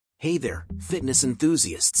Hey there, fitness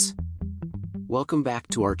enthusiasts! Welcome back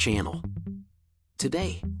to our channel.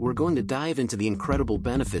 Today, we're going to dive into the incredible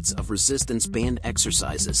benefits of resistance band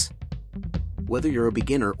exercises. Whether you're a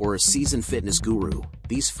beginner or a seasoned fitness guru,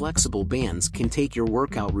 these flexible bands can take your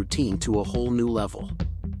workout routine to a whole new level.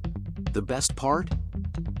 The best part?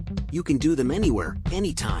 You can do them anywhere,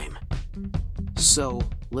 anytime. So,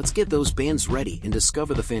 let's get those bands ready and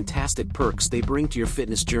discover the fantastic perks they bring to your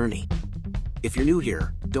fitness journey. If you're new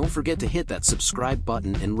here, don't forget to hit that subscribe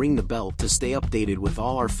button and ring the bell to stay updated with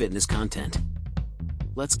all our fitness content.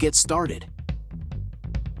 Let's get started.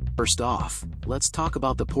 First off, let's talk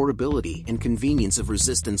about the portability and convenience of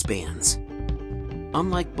resistance bands.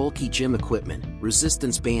 Unlike bulky gym equipment,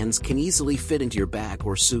 resistance bands can easily fit into your bag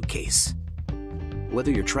or suitcase.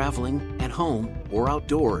 Whether you're traveling, at home, or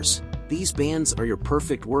outdoors, these bands are your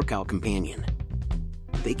perfect workout companion.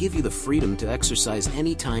 They give you the freedom to exercise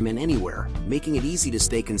anytime and anywhere, making it easy to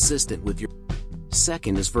stay consistent with your.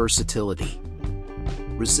 Second is versatility.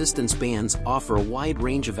 Resistance bands offer a wide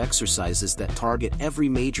range of exercises that target every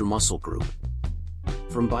major muscle group.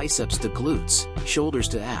 From biceps to glutes, shoulders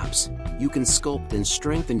to abs, you can sculpt and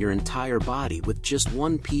strengthen your entire body with just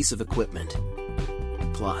one piece of equipment.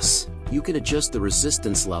 Plus, you can adjust the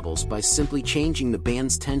resistance levels by simply changing the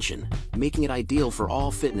band's tension, making it ideal for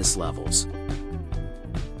all fitness levels.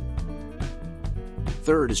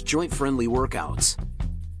 Third is joint-friendly workouts.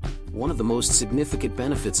 One of the most significant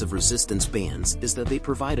benefits of resistance bands is that they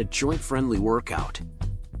provide a joint-friendly workout.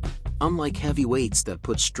 Unlike heavy weights that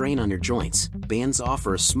put strain on your joints, bands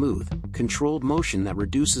offer a smooth, controlled motion that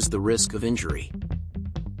reduces the risk of injury.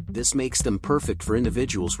 This makes them perfect for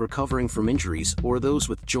individuals recovering from injuries or those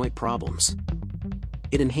with joint problems.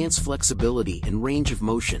 It enhances flexibility and range of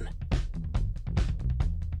motion.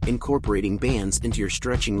 Incorporating bands into your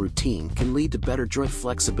stretching routine can lead to better joint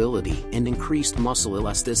flexibility and increased muscle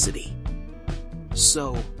elasticity.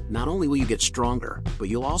 So, not only will you get stronger, but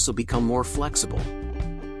you'll also become more flexible.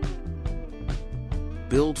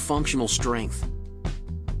 Build functional strength.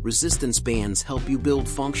 Resistance bands help you build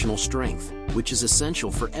functional strength, which is essential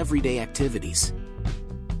for everyday activities.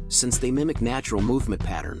 Since they mimic natural movement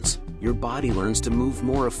patterns, your body learns to move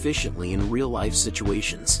more efficiently in real-life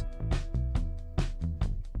situations.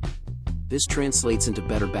 This translates into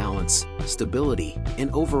better balance, stability, and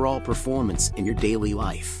overall performance in your daily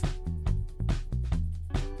life.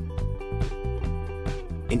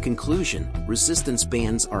 In conclusion, resistance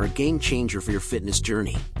bands are a game changer for your fitness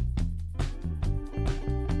journey.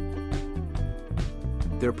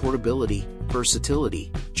 Their portability,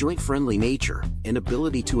 versatility, joint-friendly nature, and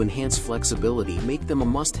ability to enhance flexibility make them a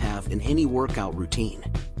must-have in any workout routine.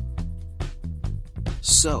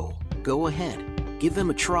 So, go ahead, give them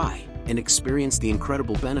a try, and experience the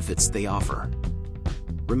incredible benefits they offer.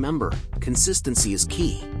 Remember, consistency is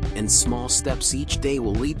key, and small steps each day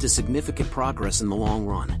will lead to significant progress in the long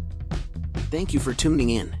run. Thank you for tuning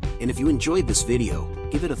in, and if you enjoyed this video,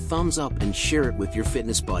 give it a thumbs up and share it with your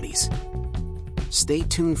fitness buddies. Stay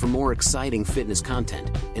tuned for more exciting fitness content,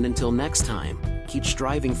 and until next time, keep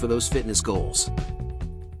striving for those fitness goals.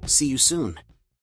 See you soon.